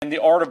and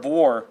the art of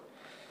war.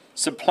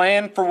 So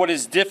plan for what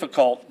is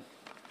difficult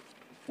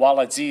while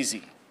it's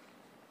easy.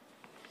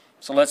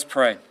 So let's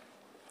pray.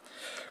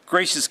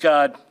 Gracious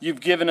God,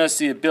 you've given us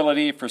the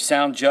ability for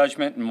sound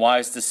judgment and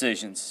wise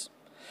decisions.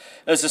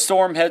 As the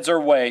storm heads our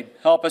way,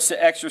 help us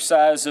to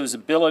exercise those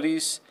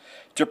abilities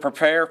to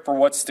prepare for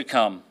what's to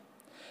come.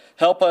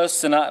 Help us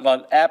to not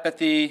let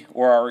apathy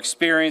or our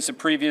experience of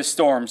previous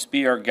storms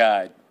be our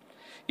guide.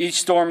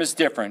 Each storm is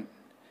different,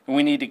 and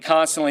we need to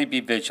constantly be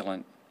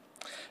vigilant.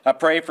 I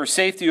pray for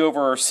safety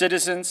over our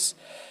citizens,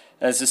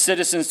 as the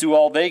citizens do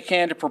all they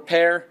can to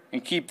prepare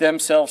and keep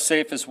themselves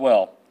safe as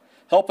well.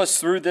 Help us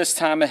through this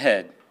time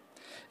ahead.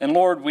 And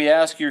Lord, we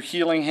ask your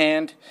healing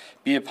hand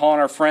be upon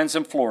our friends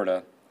in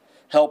Florida.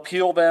 Help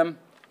heal them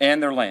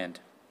and their land.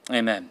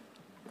 Amen.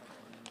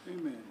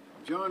 Amen.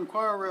 John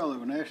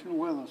Quirello, National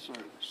Weather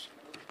Service.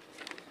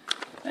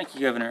 Thank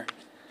you, Governor.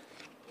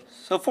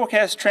 So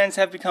forecast trends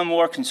have become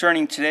more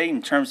concerning today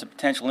in terms of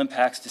potential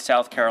impacts to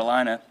South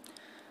Carolina.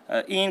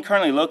 Ian,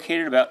 currently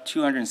located about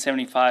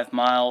 275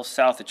 miles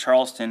south of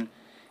Charleston,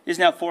 is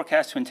now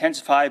forecast to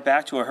intensify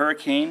back to a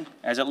hurricane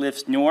as it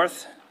lifts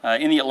north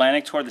in the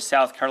Atlantic toward the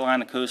South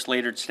Carolina coast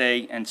later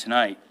today and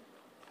tonight.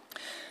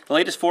 The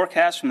latest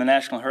forecast from the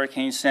National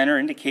Hurricane Center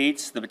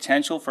indicates the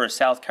potential for a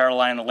South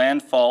Carolina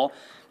landfall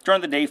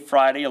during the day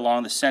Friday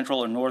along the central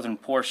or northern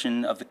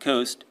portion of the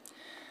coast,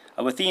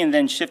 with Ian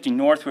then shifting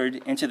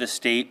northward into the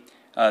state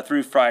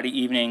through Friday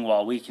evening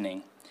while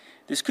weakening.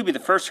 This could be the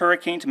first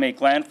hurricane to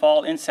make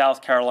landfall in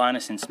South Carolina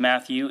since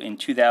Matthew in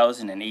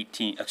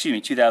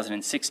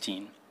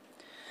 2016.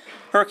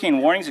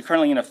 Hurricane warnings are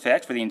currently in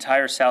effect for the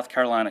entire South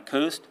Carolina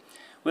coast,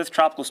 with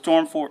tropical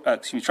storm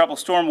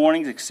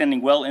warnings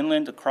extending well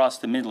inland across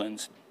the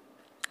Midlands.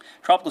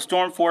 Tropical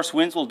storm force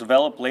winds will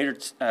develop later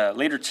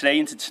today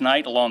into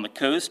tonight along the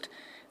coast,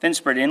 then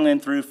spread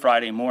inland through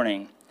Friday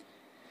morning.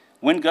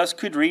 Wind gusts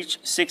could reach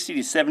 60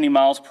 to 70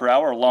 miles per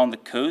hour along the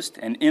coast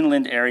and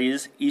inland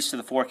areas east of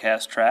the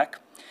forecast track,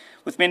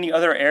 with many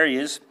other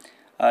areas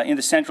in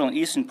the central and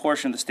eastern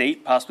portion of the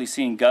state possibly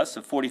seeing gusts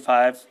of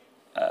 45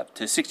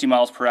 to 60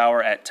 miles per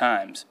hour at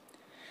times.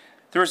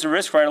 There is a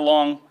risk right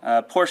along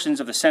portions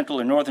of the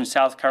central and northern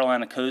South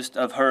Carolina coast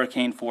of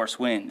hurricane force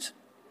winds.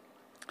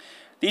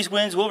 These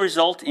winds will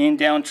result in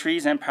downed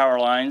trees and power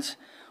lines,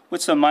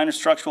 with some minor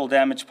structural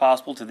damage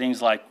possible to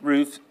things like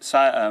roof,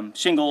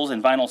 shingles,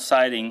 and vinyl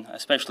siding,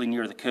 especially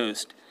near the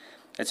coast.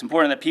 It's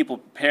important that people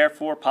prepare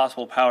for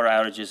possible power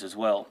outages as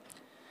well.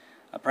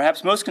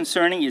 Perhaps most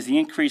concerning is the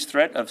increased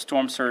threat of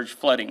storm surge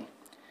flooding.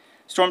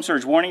 Storm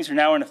surge warnings are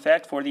now in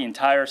effect for the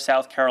entire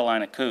South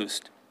Carolina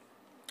coast.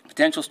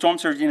 Potential storm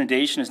surge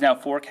inundation is now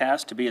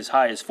forecast to be as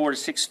high as 4 to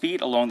 6 feet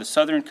along the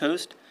southern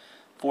coast,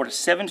 4 to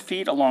 7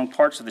 feet along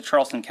parts of the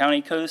Charleston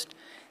County coast,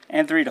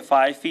 and 3 to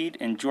 5 feet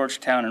in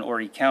Georgetown and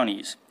Horry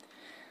counties.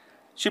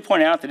 Should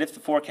point out that if the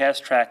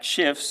forecast track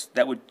shifts,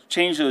 that would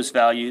change those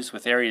values,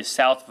 with areas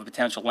south of a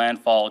potential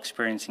landfall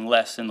experiencing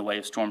less in the way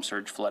of storm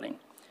surge flooding.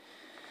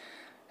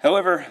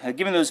 However,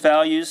 given those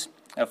values,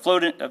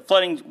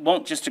 flooding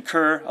won't just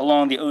occur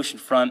along the ocean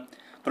front,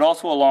 but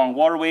also along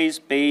waterways,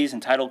 bays,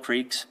 and tidal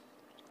creeks,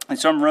 and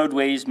some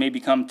roadways may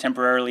become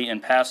temporarily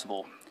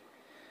impassable.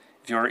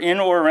 If you are in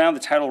or around the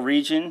tidal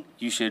region,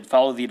 you should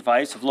follow the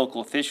advice of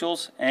local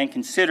officials and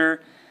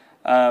consider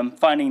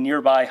finding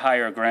nearby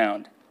higher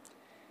ground.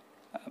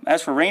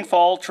 As for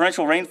rainfall,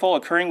 torrential rainfall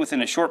occurring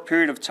within a short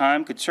period of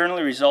time could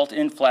certainly result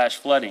in flash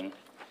flooding.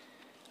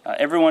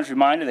 Everyone's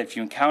reminded that if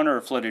you encounter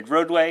a flooded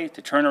roadway,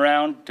 to turn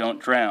around, don't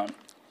drown.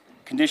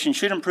 Conditions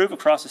should improve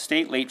across the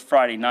state late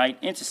Friday night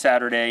into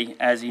Saturday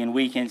as Ian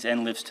weakens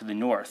and lifts to the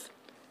north.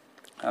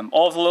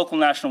 All of the local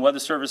National Weather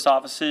Service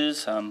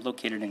offices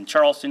located in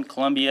Charleston,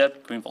 Columbia,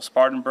 Greenville,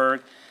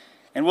 Spartanburg,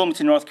 and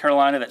Wilmington, North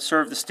Carolina that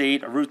serve the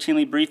state are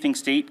routinely briefing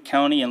state,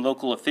 county, and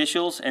local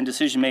officials and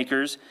decision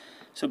makers,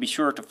 so be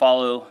sure to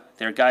follow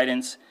their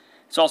guidance.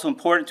 It's also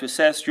important to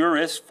assess your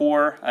risk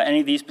for any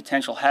of these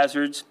potential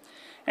hazards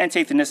and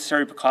take the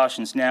necessary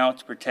precautions now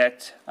to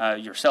protect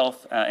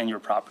yourself and your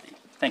property.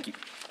 Thank you.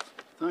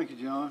 Thank you,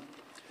 John.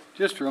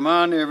 Just to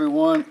remind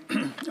everyone,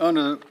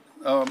 under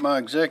my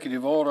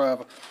executive order, I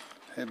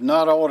have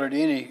not ordered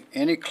any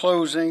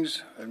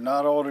closings, have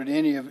not ordered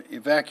any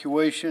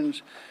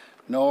evacuations,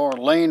 nor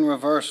lane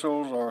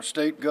reversals or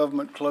state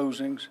government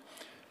closings.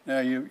 Now,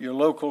 your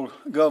local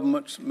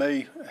governments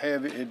may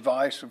have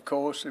advice, of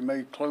course. They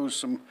may close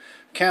some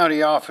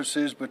county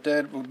offices, but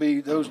that will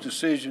be, those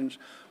decisions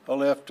are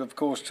left, of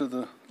course, to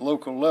the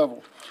local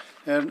level.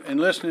 And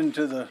listening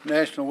to the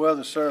National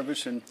Weather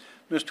Service and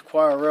Mr.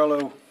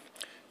 Quirello,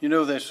 you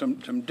know there's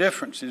some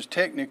differences.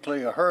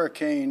 Technically, a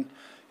hurricane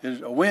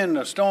is a wind.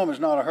 A storm is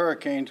not a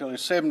hurricane until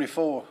it's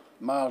 74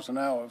 miles an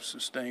hour of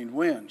sustained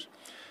winds.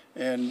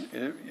 And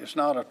it's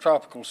not a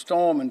tropical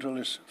storm until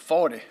it's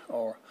 40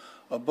 or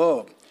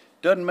above.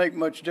 Doesn't make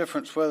much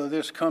difference whether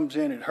this comes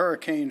in at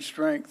hurricane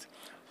strength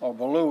or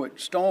below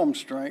it storm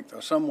strength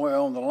or somewhere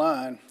on the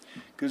line,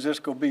 because it's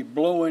going to be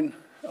blowing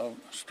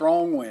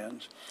strong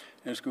winds.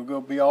 And it's going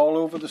to be all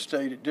over the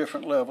state at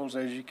different levels,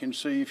 as you can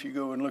see if you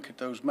go and look at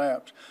those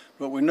maps.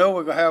 But we know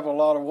we're going to have a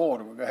lot of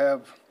water. We're going to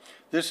have,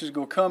 this is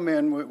going to come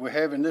in, we're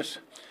having this,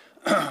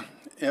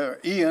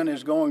 Ian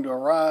is going to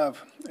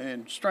arrive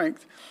in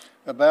strength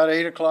about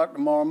 8 o'clock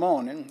tomorrow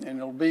morning, and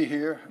it'll be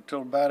here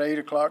until about 8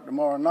 o'clock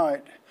tomorrow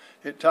night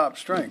at top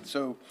strength.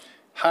 So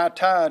high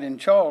tide in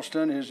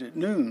Charleston is at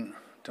noon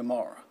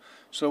tomorrow.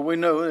 So we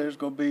know there's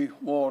going to be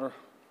water,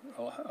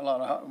 a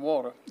lot of hot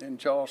water in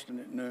Charleston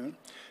at noon.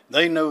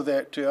 They know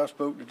that too. I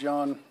spoke to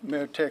John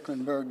Mayor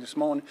Tecklenburg this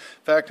morning.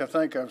 In fact, I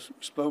think I've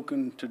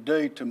spoken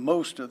today to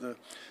most of the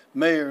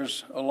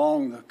mayors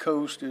along the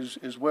coast,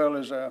 as well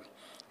as our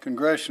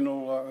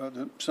congressional,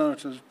 the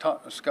Senators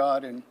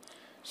Scott and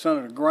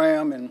Senator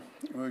Graham, and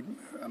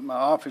my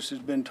office has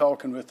been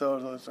talking with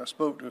others. I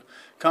spoke to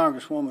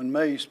Congresswoman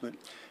Mace, but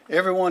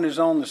everyone is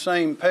on the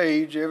same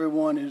page.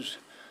 Everyone is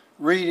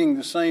reading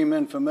the same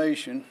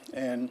information,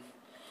 and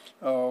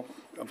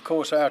of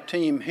course, our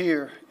team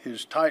here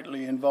is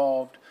tightly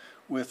involved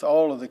with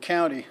all of the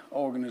county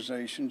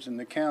organizations and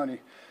the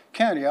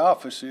county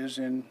offices,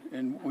 and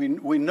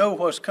we know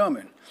what's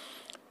coming.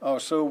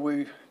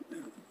 So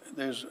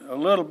there's a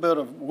little bit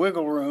of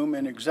wiggle room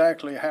in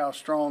exactly how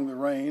strong the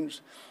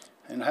rains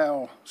and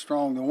how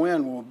strong the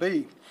wind will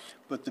be.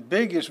 But the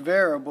biggest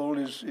variable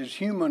is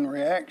human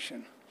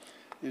reaction,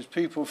 is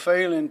people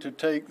failing to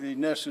take the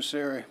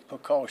necessary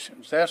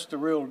precautions. That's the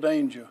real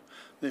danger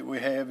that we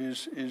have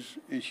is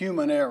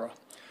human error.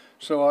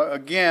 So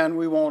again,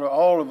 we want to,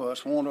 all of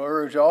us want to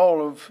urge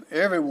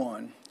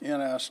everyone in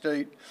our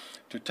state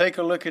to take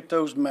a look at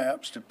those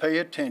maps, to pay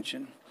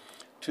attention,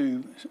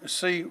 to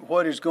see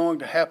what is going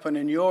to happen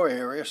in your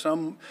area.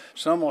 Some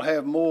will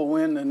have more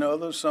wind than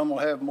others, some will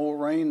have more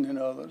rain than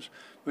others,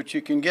 but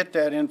you can get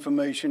that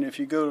information if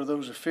you go to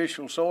those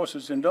official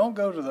sources, and don't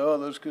go to the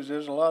others, because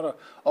there's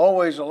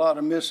always a lot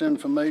of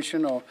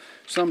misinformation or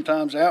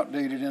sometimes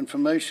outdated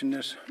information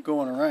that's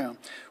going around.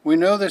 We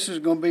know this is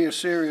going to be a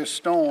serious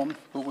storm,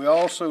 but we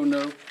also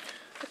know,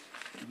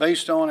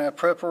 based on our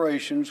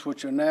preparations,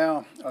 which are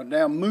now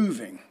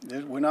moving,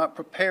 we're not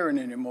preparing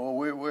anymore,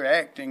 we're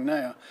acting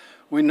now.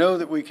 We know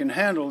that we can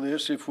handle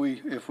this if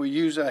we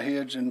use our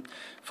heads and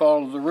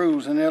follow the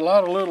rules. And there are a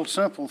lot of little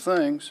simple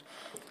things.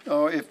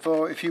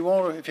 If you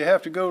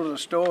have to go to the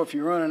store, if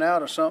you're running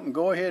out of something,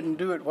 go ahead and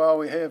do it while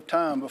we have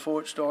time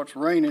before it starts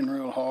raining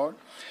real hard.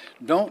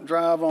 Don't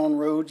drive on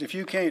roads. If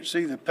you can't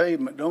see the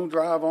pavement, don't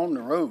drive on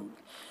the road.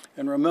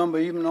 And remember,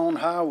 even on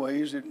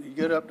highways, if you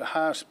get up to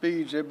high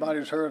speeds,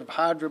 everybody's heard of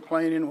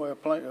hydroplaning, where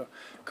a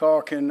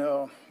car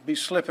can be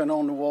slipping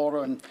on the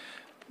water, and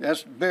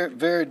that's very,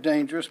 very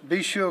dangerous.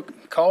 Be sure,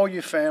 call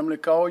your family,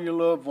 call your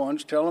loved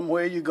ones, tell them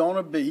where you're going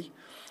to be.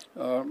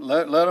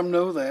 Let them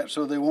know that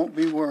so they won't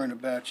be worrying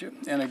about you.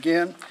 And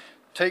again,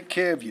 take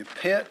care of your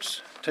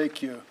pets,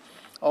 take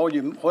all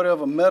your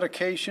whatever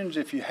medications.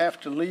 If you have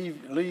to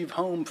leave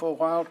home for a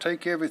while,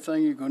 take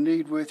everything you're going to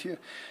need with you.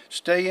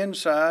 Stay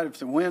inside. If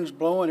the wind's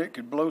blowing, it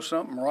could blow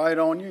something right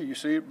on you. You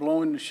see it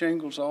blowing the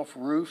shingles off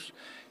roofs.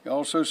 You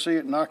also see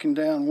it knocking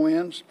down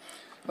winds.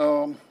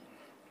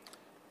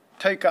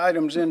 Take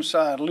items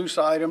inside, loose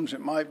items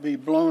that might be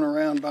blown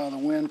around by the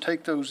wind.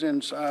 Take those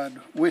inside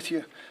with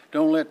you.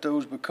 Don't let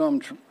those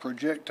become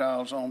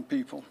projectiles on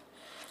people.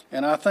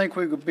 And I think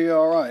we could be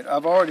all right.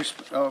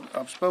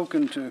 I've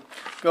spoken to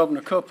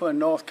Governor Cooper in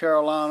North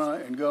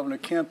Carolina and Governor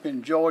Kemp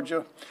in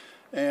Georgia,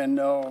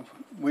 and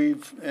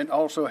we've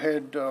also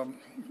had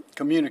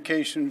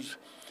communications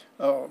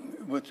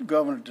with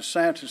Governor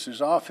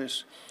DeSantis'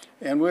 office.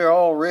 And we're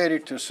all ready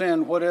to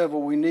send whatever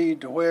we need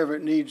to wherever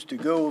it needs to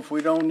go if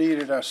we don't need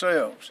it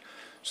ourselves.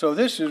 So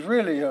this is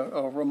really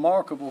a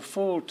remarkable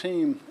full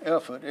team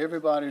effort.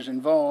 Everybody's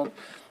involved.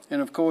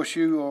 And of course,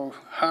 you are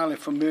highly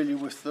familiar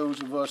with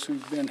those of us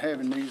who've been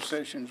having these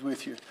sessions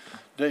with you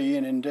day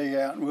in and day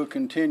out, and we'll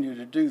continue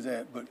to do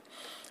that.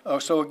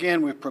 But so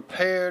again, we're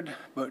prepared,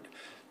 but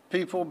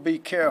people, be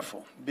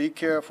careful. Be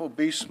careful,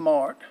 be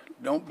smart.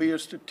 Don't be a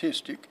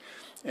statistic,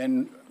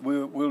 and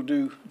we'll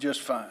do just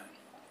fine.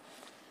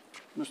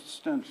 Mr.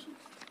 Stinson.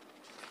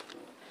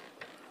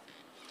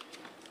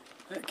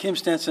 Kim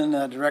Stinson,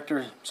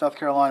 Director, South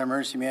Carolina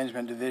Emergency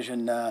Management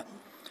Division. The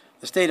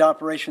State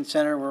Operations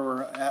Center, where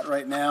we're at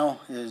right now,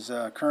 is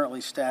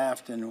currently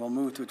staffed and will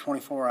move to a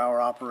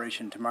 24-hour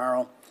operation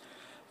tomorrow.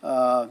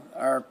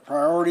 Our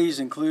priorities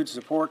include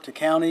support to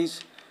counties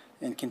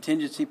and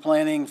contingency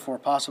planning for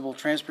possible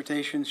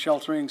transportation,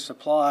 sheltering,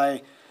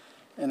 supply,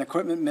 and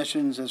equipment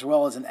missions, as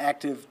well as an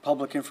active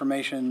public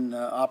information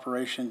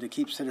operation to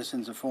keep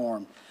citizens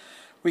informed.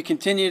 We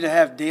continue to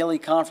have daily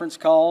conference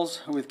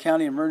calls with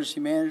county emergency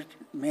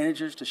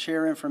managers to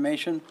share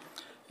information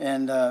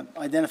and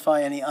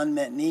identify any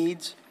unmet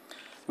needs.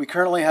 We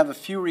currently have a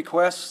few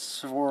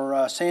requests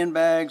for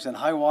sandbags and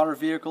high water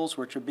vehicles,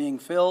 which are being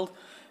filled,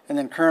 and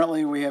then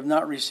currently we have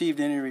not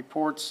received any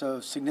reports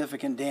of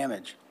significant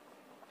damage.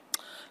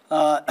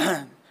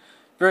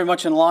 Very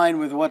much in line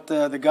with what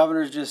the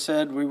governors just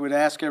said, we would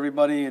ask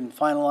everybody in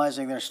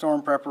finalizing their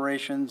storm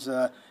preparations,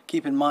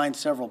 keep in mind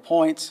several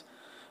points.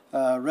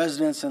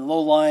 Residents in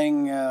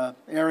low-lying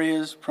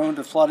areas prone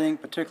to flooding,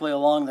 particularly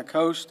along the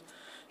coast,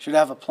 should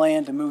have a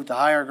plan to move to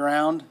higher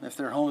ground if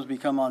their homes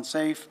become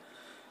unsafe.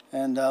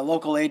 And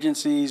local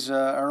agencies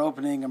are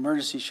opening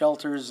emergency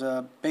shelters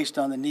based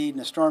on the need and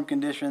the storm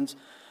conditions.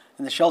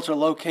 And the shelter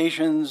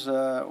locations,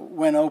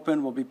 when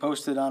open, will be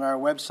posted on our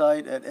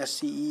website at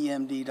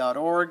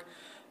scemd.org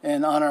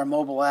and on our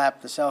mobile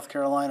app, the South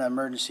Carolina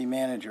Emergency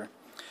Manager.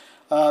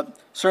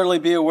 Certainly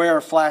be aware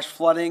of flash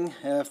flooding.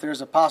 If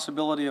there's a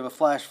possibility of a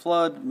flash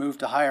flood, move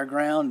to higher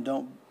ground.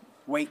 Don't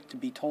wait to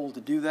be told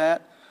to do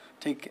that.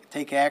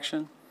 Take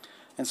action.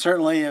 And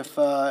certainly if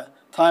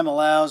time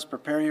allows,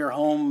 prepare your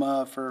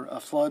home for a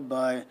flood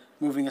by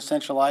moving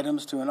essential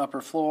items to an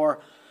upper floor.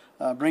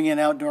 Bring in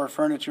outdoor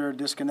furniture,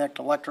 disconnect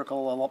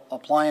electrical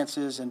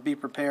appliances, and be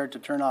prepared to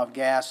turn off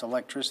gas,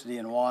 electricity,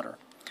 and water.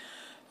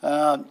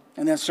 And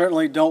then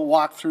certainly don't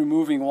walk through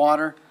moving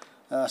water.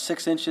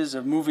 6 inches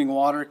of moving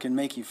water can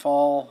make you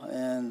fall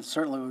and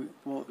certainly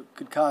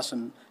could cause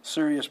some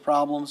serious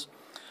problems,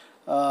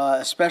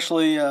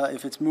 especially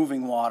if it's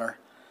moving water.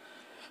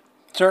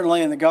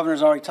 Certainly, and the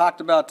governor's already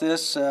talked about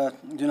this,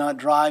 do not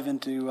drive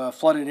into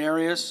flooded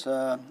areas.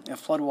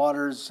 If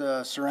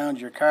floodwaters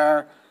surround your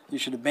car, you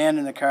should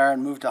abandon the car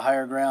and move to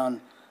higher ground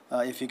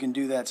if you can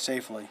do that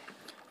safely.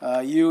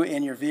 You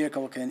and your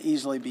vehicle can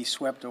easily be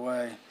swept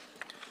away.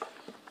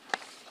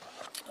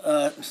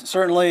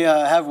 Certainly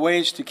have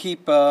ways to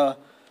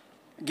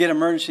get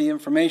emergency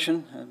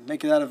information,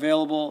 make that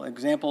available.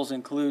 Examples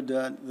include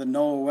the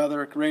NOAA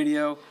weather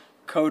radio,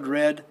 Code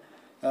Red,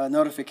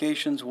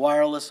 notifications,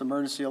 wireless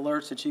emergency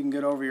alerts that you can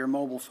get over your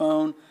mobile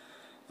phone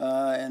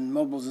and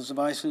mobile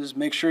devices.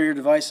 Make sure your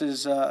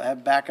devices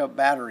have backup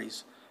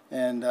batteries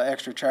and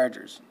extra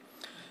chargers.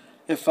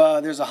 If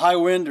there's a high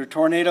wind or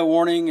tornado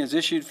warning is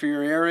issued for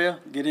your area,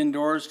 get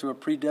indoors to a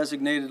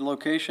pre-designated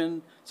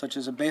location, such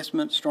as a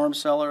basement, storm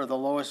cellar, or the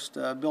lowest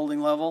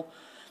building level.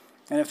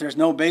 And if there's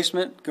no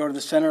basement, go to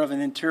the center of an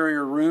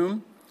interior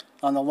room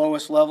on the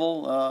lowest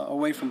level,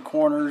 away from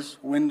corners,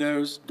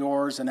 windows,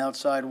 doors, and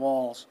outside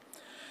walls.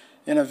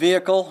 In a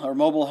vehicle or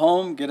mobile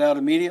home, get out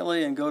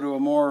immediately and go to a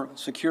more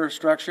secure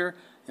structure.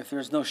 If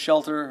there's no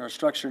shelter or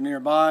structure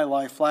nearby,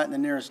 lie flat in the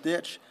nearest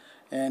ditch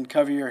and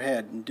cover your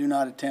head, and do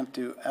not attempt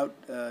to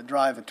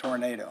drive a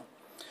tornado.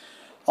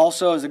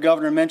 Also, as the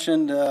governor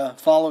mentioned,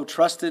 follow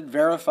trusted,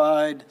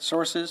 verified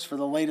sources for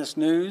the latest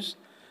news,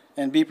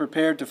 and be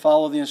prepared to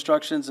follow the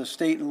instructions of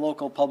state and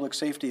local public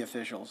safety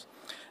officials.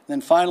 And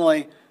then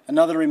finally,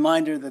 another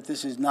reminder that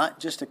this is not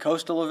just a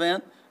coastal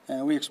event,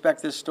 and we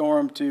expect this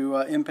storm to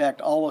impact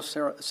all of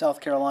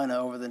South Carolina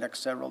over the next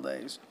several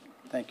days.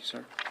 Thank you,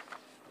 sir.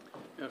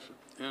 Yes,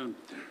 sir. And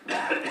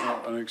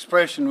an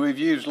expression we've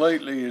used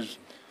lately is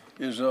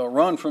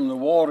run from the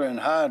water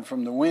and hide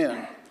from the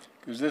wind,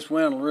 because this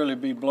wind will really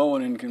be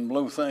blowing and can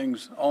blow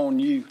things on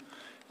you.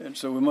 And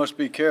so we must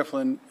be careful.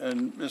 And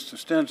Mr.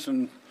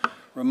 Stinson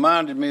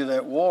reminded me of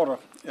that water.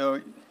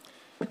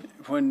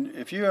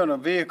 If you're in a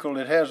vehicle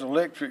that has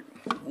electric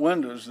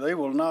windows, they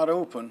will not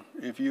open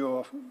if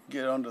you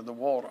get under the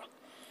water.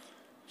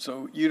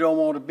 So you don't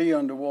want to be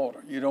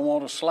underwater. You don't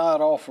want to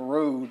slide off a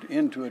road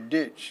into a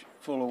ditch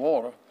full of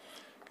water,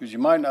 because you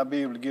might not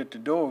be able to get the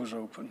doors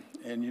open,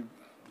 and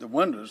the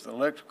windows, the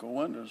electrical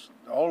windows,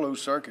 all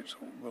those circuits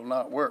will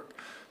not work.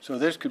 So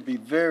this could be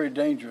very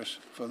dangerous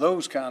for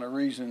those kind of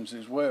reasons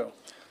as well.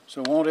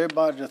 So I want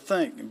everybody to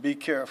think and be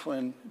careful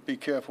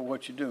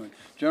what you're doing.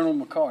 General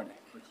McCarty.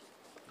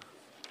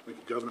 Thank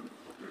you, Governor.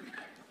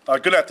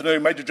 Good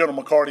afternoon, Major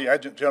General McCarty,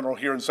 Adjutant General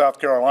here in South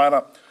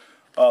Carolina.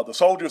 The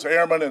soldiers,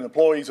 airmen, and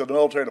employees of the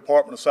Military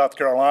Department of South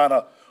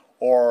Carolina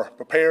are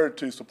prepared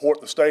to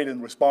support the state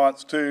in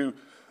response to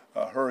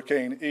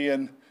Hurricane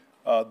Ian.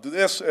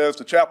 This, as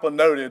the chaplain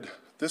noted,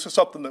 this is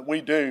something that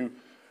we do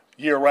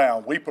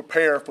year-round. We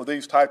prepare for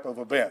these type of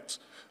events.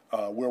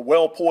 We're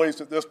well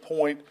poised at this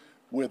point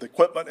with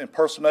equipment and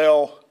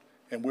personnel,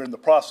 and we're in the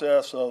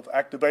process of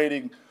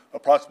activating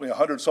approximately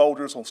 100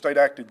 soldiers on state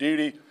active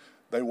duty.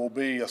 They will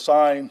be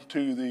assigned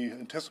to the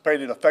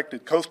anticipated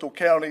affected coastal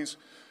counties.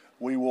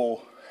 We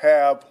will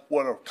have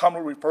what are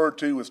commonly referred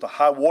to as the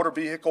high water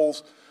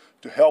vehicles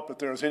to help if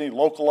there's any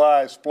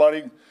localized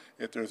flooding.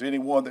 If there's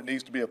anyone that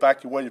needs to be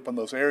evacuated from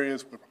those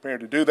areas, we're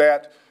prepared to do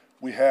that.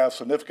 We have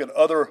significant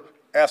other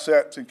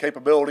assets and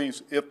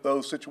capabilities if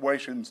those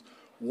situations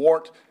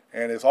warrant.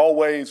 And as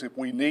always, if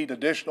we need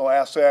additional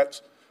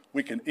assets,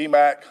 we can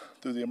EMAC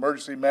through the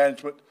Emergency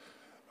Management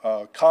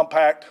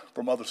Compact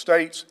from other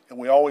states, and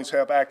we always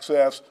have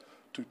access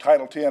to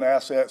Title X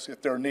assets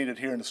if they're needed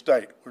here in the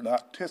state. We're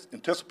not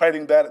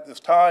anticipating that at this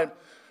time,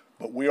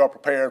 but we are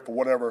prepared for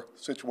whatever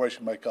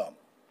situation may come.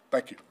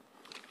 Thank you.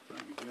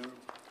 Thank you, General.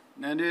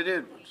 Nanette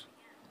Edwards.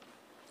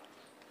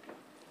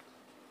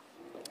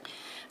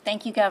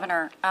 Thank you,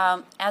 Governor.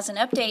 As an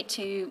update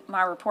to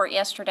my report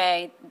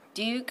yesterday,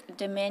 Duke,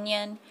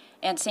 Dominion,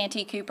 and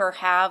Santee Cooper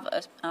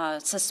have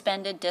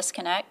suspended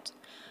disconnect.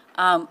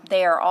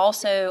 They are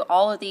also,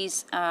 all of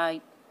these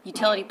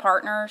utility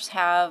partners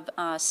have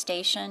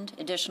stationed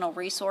additional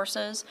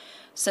resources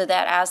so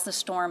that as the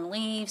storm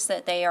leaves,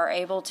 that they are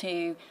able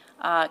to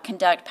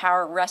conduct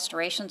power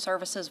restoration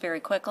services very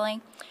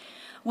quickly.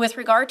 With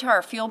regard to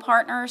our fuel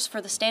partners for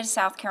the state of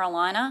South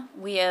Carolina,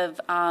 we have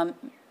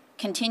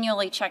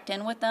continually checked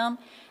in with them,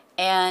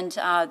 and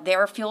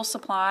their fuel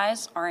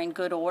supplies are in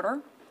good order,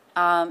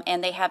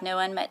 and they have no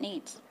unmet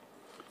needs.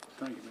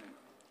 Thank you, ma'am.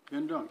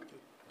 Ben Duncan.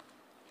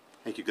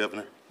 Thank you,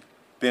 Governor.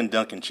 Ben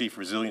Duncan, Chief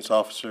Resilience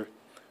Officer.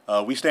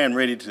 We stand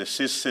ready to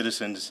assist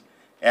citizens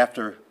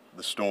after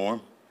the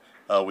storm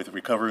with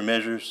recovery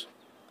measures.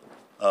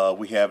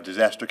 We have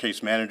disaster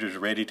case managers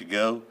ready to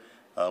go.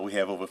 We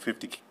have over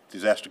 50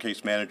 disaster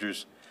case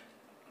managers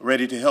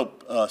ready to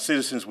help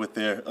citizens with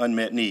their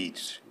unmet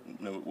needs,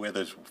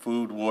 whether it's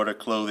food, water,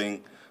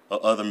 clothing,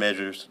 or other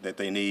measures that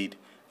they need.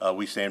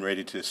 We stand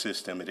ready to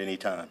assist them at any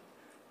time.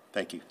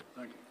 Thank you.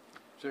 Thank you.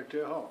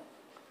 Secretary Hall.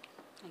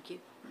 Thank you.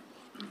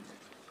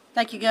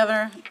 Thank you,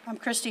 Governor. I'm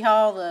Christy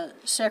Hall, the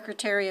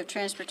Secretary of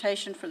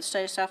Transportation for the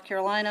state of South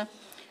Carolina.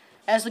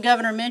 As the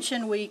Governor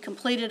mentioned, we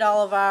completed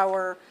all of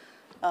our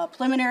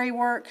preliminary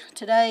work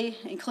today,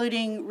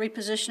 including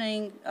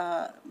repositioning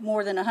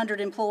more than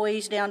 100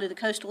 employees down to the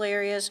coastal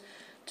areas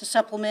to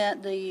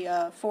supplement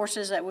the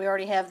forces that we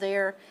already have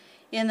there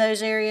in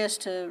those areas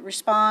to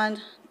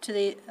respond to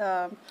the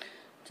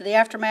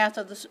aftermath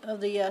of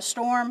the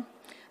storm.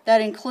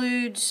 That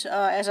includes,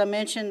 as I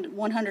mentioned,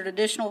 100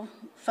 additional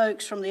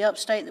folks from the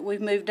upstate that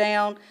we've moved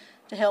down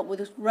to help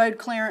with road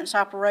clearance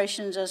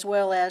operations as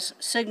well as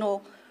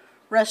signal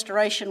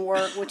restoration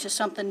work, which is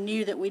something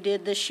new that we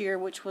did this year,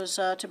 which was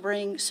to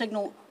bring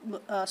signal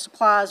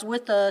supplies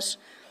with us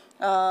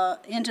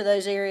into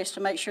those areas to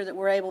make sure that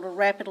we're able to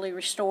rapidly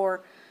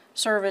restore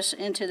service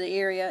into the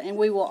area. And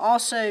we will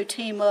also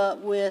team up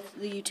with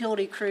the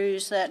utility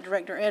crews that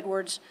Director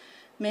Edwards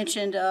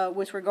mentioned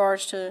with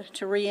regards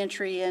to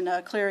reentry and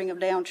clearing of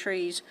downed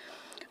trees.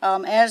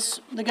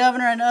 As the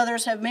Governor and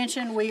others have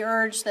mentioned, we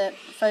urge that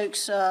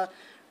folks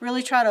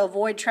really try to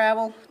avoid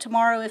travel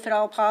tomorrow if at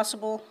all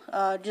possible,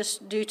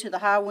 just due to the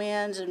high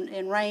winds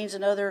and rains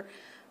and other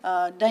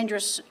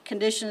dangerous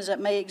conditions that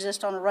may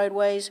exist on the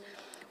roadways.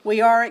 We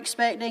are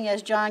expecting,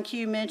 as John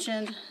Q.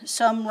 mentioned,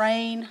 some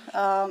rain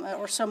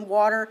or some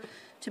water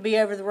to be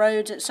over the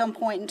roads at some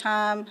point in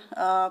time,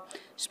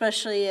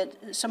 especially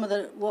at some of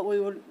what we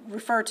would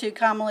refer to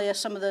commonly as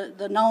some of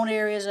the known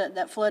areas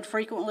that flood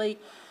frequently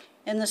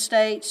in the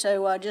state.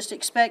 So just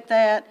expect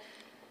that.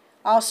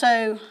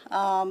 Also,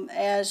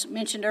 as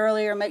mentioned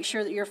earlier, make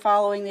sure that you're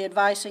following the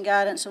advice and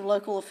guidance of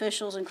local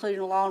officials,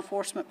 including law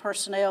enforcement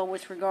personnel,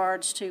 with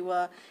regards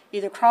to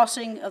either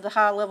crossing of the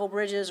high-level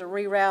bridges or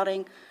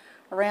rerouting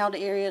around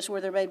areas where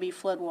there may be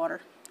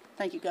floodwater.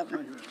 Thank you,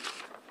 Governor. Thank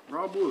you.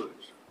 Rob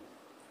Woods.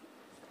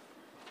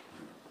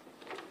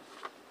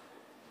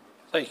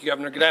 Thank you,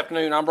 Governor. Good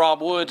afternoon. I'm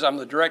Rob Woods. I'm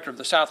the Director of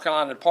the South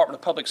Carolina Department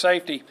of Public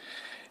Safety.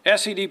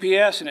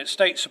 SCDPS and its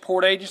state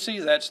support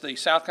agencies, that's the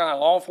South Carolina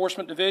Law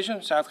Enforcement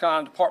Division, South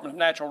Carolina Department of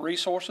Natural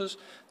Resources,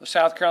 the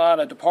South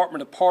Carolina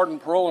Department of Pardon,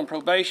 Parole, and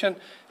Probation,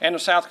 and the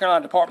South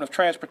Carolina Department of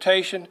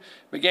Transportation,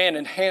 began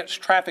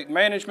enhanced traffic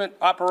management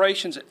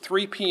operations at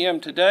 3 p.m.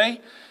 today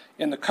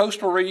in the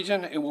coastal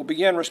region and will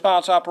begin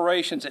response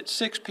operations at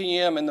 6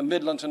 p.m. in the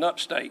Midlands and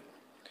Upstate.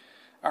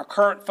 Our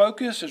current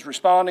focus is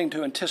responding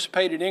to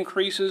anticipated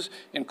increases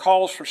in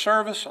calls for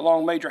service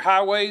along major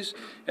highways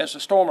as the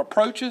storm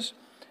approaches,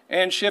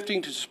 and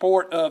shifting to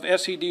support of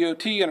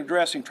SCDOT in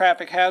addressing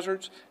traffic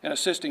hazards and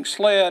assisting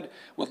SLED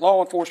with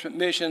law enforcement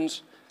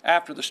missions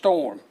after the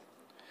storm.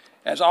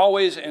 As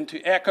always, and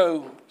to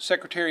echo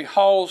Secretary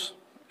Hall's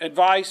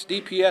advice,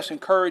 DPS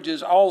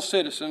encourages all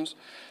citizens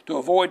to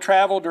avoid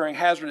travel during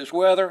hazardous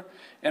weather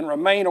and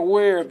remain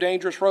aware of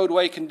dangerous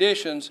roadway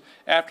conditions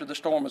after the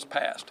storm has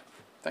passed.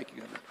 Thank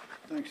you, Governor.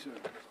 Thanks, sir.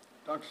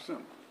 Dr. Simmer.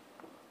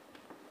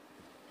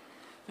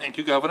 Thank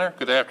you, Governor.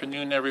 Good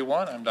afternoon,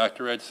 everyone. I'm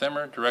Dr. Ed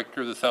Simmer,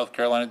 Director of the South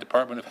Carolina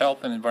Department of Health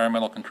and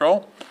Environmental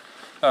Control.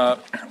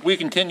 We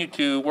continue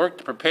to work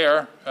to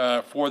prepare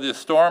for this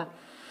storm.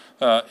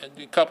 A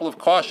couple of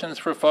cautions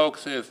for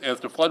folks as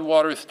the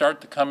floodwaters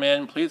start to come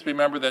in. Please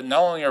remember that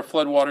not only are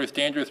floodwaters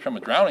dangerous from a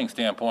drowning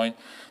standpoint,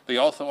 they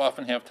also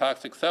often have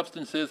toxic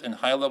substances and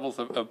high levels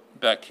of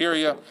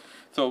bacteria.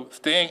 So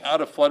staying out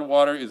of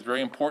floodwater is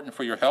very important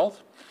for your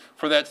health.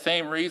 For that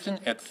same reason,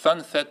 at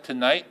sunset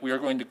tonight, we are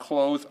going to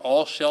close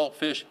all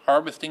shellfish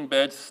harvesting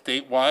beds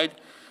statewide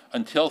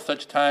until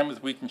such time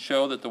as we can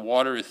show that the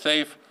water is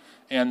safe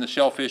and the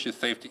shellfish is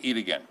safe to eat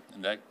again.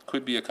 And that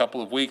could be a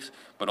couple of weeks,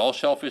 but all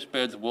shellfish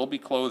beds will be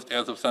closed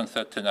as of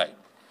sunset tonight.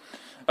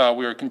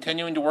 We are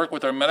continuing to work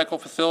with our medical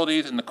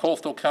facilities in the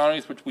coastal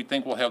counties, which we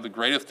think will have the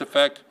greatest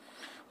effect.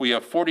 We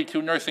have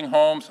 42 nursing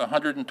homes,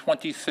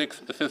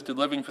 126 assisted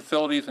living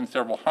facilities, and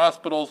several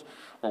hospitals.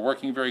 We're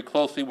working very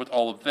closely with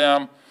all of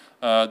them.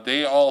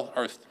 They all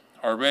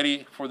are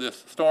ready for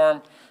this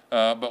storm,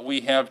 but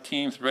we have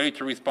teams ready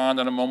to respond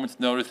on a moment's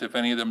notice if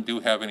any of them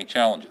do have any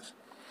challenges.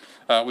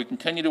 We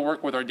continue to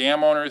work with our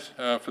dam owners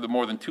for the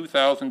more than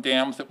 2,000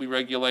 dams that we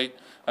regulate.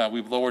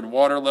 We've lowered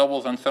water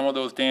levels on some of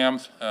those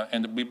dams,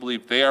 and we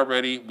believe they are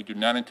ready. We do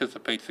not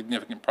anticipate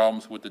significant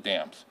problems with the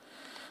dams.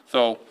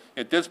 So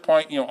at this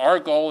point, our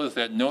goal is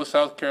that no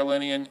South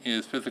Carolinian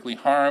is physically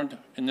harmed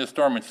in this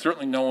storm, and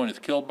certainly no one is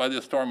killed by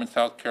this storm in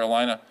South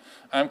Carolina.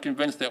 I'm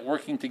convinced that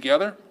working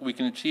together, we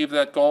can achieve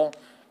that goal.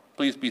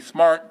 Please be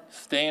smart,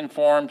 stay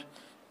informed,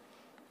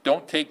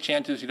 don't take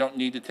chances you don't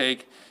need to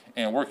take,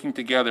 and working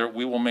together,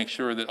 we will make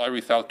sure that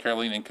every South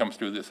Carolinian comes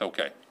through this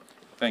okay.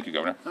 Thank you,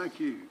 Governor. Thank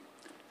you.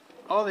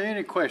 Are there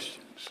any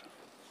questions?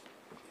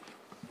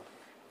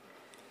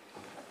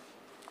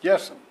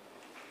 Yes, sir.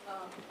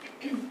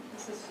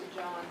 This is to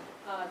John.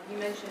 You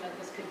mentioned that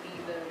this could be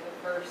the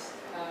first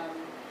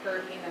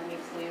hurricane that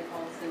makes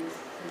landfall since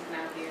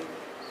Matthew.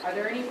 Are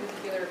there any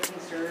particular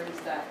concerns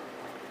that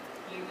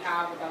you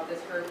have about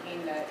this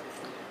hurricane that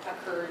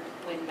occurred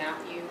when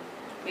Matthew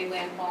made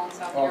landfall in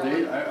South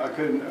Carolina? I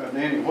couldn't,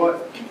 any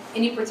what?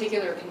 Any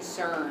particular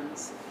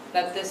concerns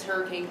that this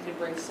hurricane could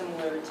bring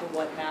similar to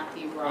what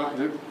Matthew brought?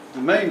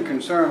 The main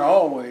concern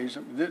always,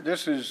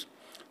 this is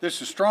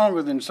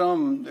stronger than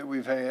some that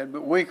we've had,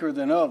 but weaker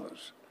than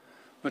others.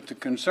 But the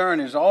concern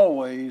is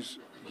always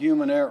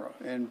human error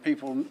and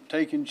people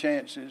taking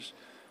chances,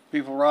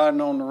 people riding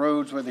on the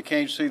roads where they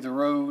can't see the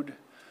road,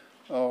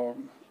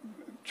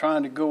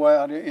 trying to go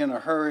out in a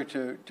hurry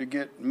to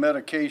get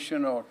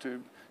medication or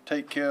to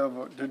take care of,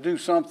 or to do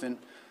something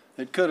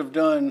that could have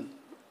done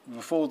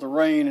before the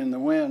rain and the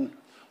wind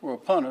were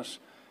upon us,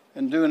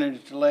 and doing it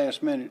at the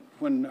last minute.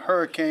 When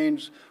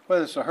hurricanes,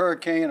 whether it's a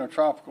hurricane or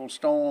tropical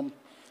storm,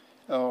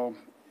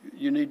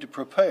 you need to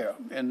prepare,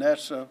 and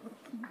that's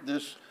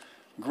this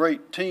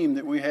great team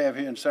that we have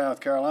here in South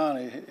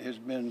Carolina is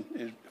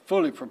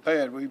fully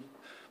prepared. We've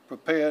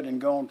prepared and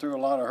gone through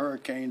a lot of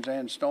hurricanes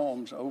and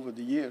storms over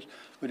the years,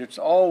 but it's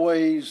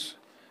always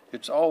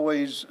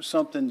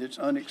something that's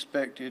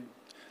unexpected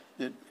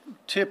that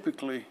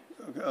typically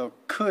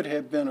could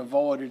have been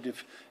avoided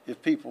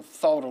if people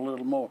thought a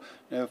little more.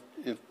 Now,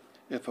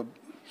 if a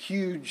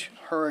huge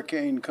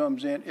hurricane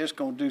comes in, it's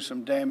going to do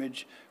some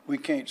damage. We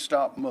can't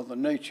stop Mother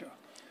Nature,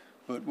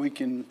 but we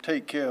can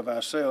take care of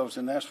ourselves,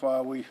 and that's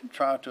why we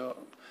try to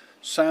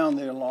sound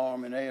the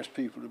alarm and ask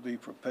people to be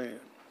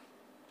prepared.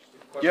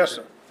 Yes,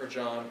 sir. For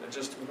John,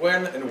 just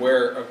when and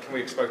where can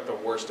we expect the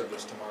worst of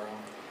this tomorrow?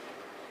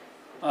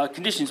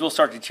 Conditions will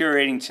start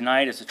deteriorating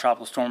tonight as the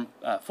tropical storm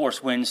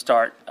force winds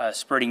start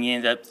spreading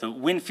in. The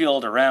wind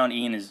field around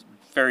Ian is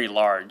very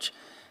large,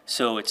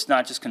 so it's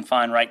not just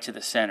confined right to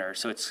the center.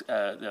 So it's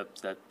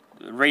the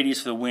radius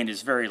of the wind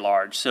is very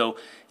large. So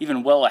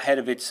even well ahead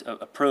of its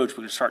approach, we're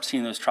going to start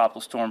seeing those tropical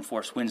storm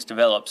force winds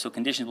develop. So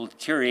conditions will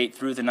deteriorate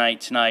through the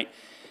night tonight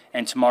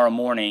and tomorrow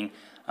morning.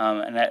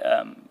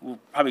 We'll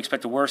probably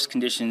expect the worst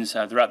conditions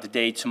throughout the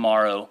day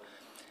tomorrow.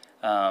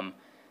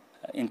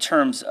 In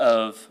terms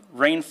of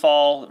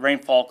rainfall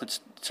could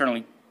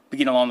certainly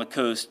begin along the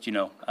coast,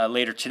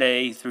 later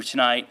today through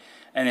tonight,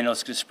 and then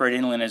it's going to spread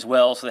inland as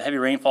well. So the heavy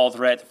rainfall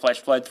threat, the flash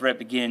flood threat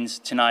begins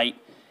tonight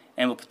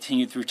and will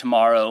continue through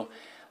tomorrow.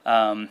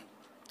 The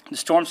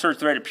storm surge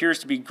threat appears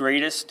to be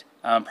greatest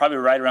probably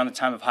right around the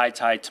time of high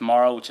tide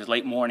tomorrow, which is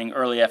late morning,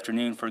 early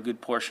afternoon for a good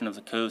portion of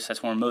the coast.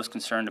 That's when we're most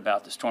concerned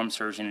about the storm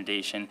surge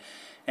inundation.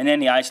 And then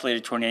the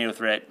isolated tornado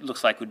threat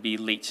looks like would be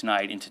late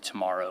tonight into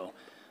tomorrow.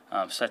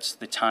 So that's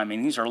the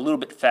timing. These are a little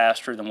bit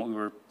faster than what we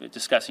were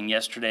discussing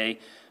yesterday,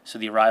 so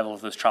the arrival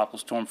of those tropical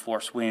storm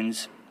force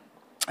winds.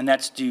 And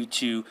that's due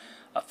to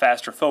a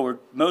faster forward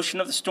motion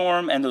of the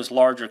storm and those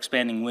larger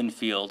expanding wind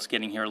fields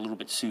getting here a little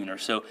bit sooner.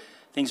 So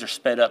things are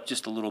sped up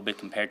just a little bit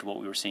compared to what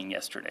we were seeing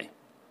yesterday.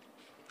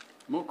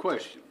 More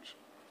questions?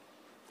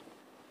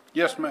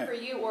 Yes, ma'am. For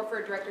you or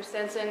for Director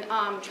Stinson,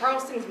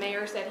 Charleston's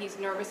mayor said he's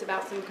nervous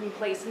about some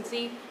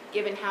complacency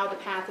given how the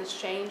path has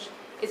changed.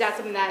 Is that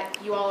something that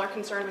you all are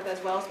concerned with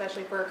as well,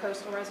 especially for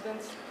coastal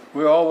residents?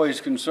 We're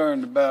always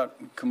concerned about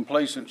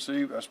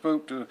complacency. I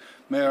spoke to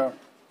Mayor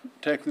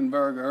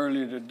Tecklenburg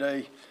earlier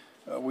today.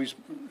 We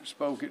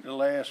spoke at the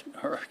last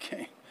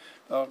hurricane.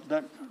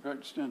 Dr.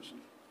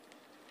 Stinson.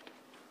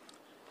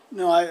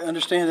 No, I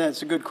understand that.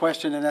 It's a good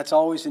question, and that's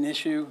always an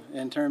issue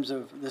in terms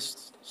of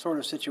this sort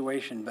of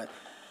situation. But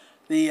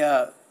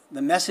the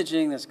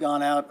messaging that's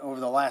gone out over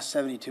the last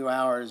 72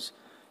 hours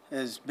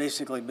has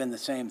basically been the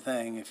same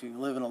thing. If you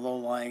live in a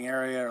low-lying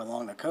area or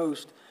along the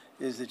coast,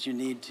 is that you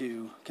need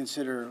to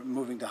consider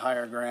moving to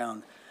higher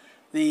ground.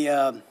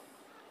 The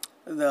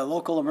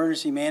local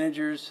emergency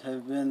managers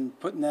have been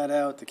putting that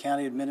out, the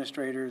county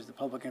administrators, the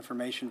public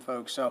information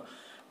folks. So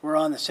we're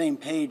on the same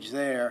page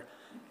there.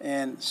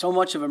 And so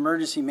much of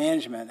emergency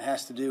management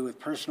has to do with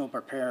personal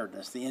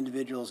preparedness, the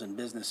individuals and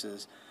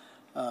businesses.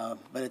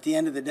 But at the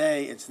end of the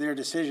day, it's their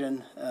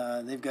decision.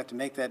 They've got to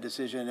make that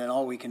decision, and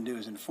all we can do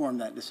is inform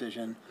that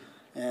decision.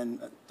 And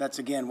that's,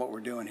 again, what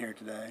we're doing here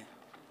today.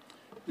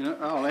 You know,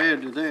 I'll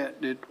add to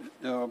that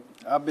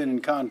I've been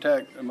in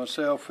contact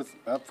myself with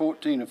about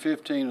 14 or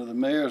 15 of the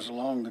mayors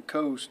along the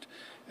coast,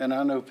 and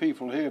I know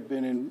people here have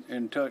been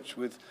in touch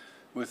with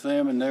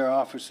them and their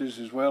offices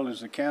as well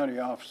as the county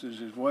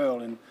offices as well.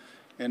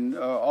 And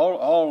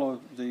all of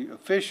the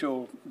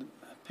official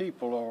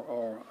people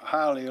are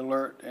highly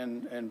alert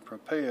and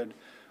prepared.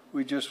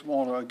 we just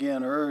want to,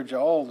 again, urge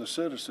all the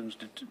citizens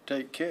to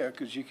take care,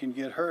 because you can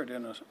get hurt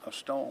in a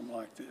storm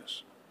like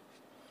this.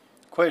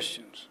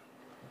 Questions?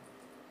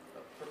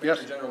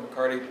 Yes. General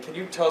McCarty, can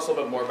you tell us a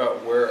little bit more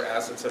about where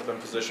assets have been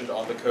positioned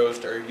on the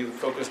coast? Are you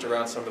focused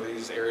around some of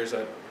these areas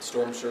that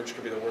storm surge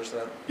could be the worst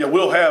at? Yeah,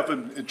 we'll have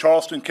in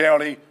Charleston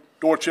County,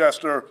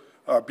 Dorchester,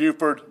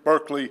 Beaufort,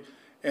 Berkeley,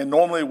 and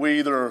normally we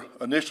either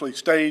initially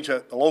stage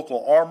at the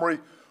local armory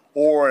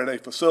or at a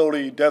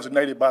facility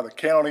designated by the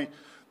county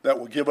that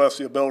will give us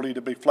the ability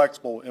to be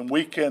flexible. And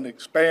we can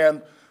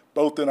expand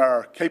both in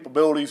our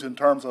capabilities in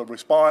terms of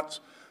response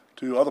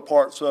to other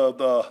parts of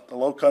the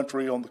low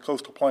country on the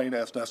coastal plain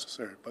as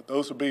necessary. But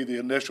those will be the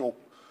initial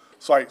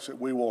sites that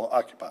we will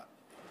occupy.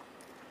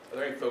 Are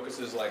there any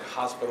focuses like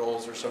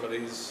hospitals or some of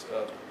these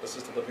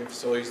assisted living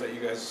facilities that you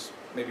guys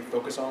maybe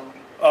focus on?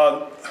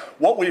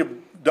 What we have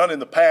done in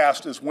the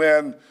past is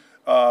when,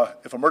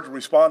 if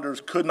emergency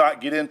responders could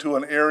not get into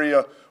an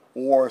area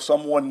or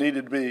someone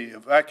needed to be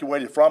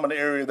evacuated from an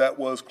area that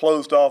was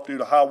closed off due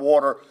to high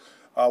water,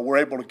 we're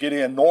able to get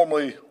in.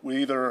 Normally,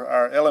 we either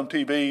our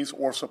LMTVs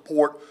or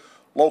support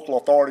local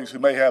authorities who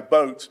may have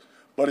boats,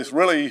 but it's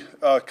really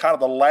kind of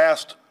the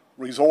last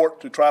resort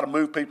to try to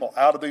move people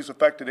out of these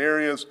affected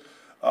areas.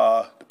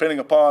 Depending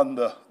upon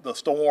the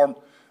storm,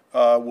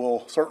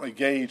 we'll certainly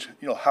gauge,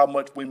 how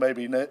much we may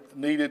be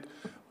needed,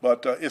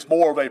 but it's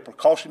more of a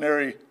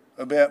precautionary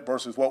event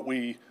versus what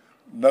we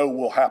know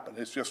will happen.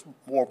 It's just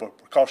more of a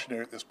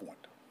precautionary at this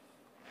point.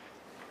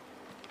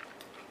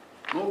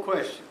 More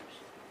questions?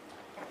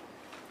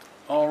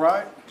 All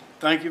right.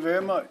 Thank you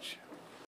very much.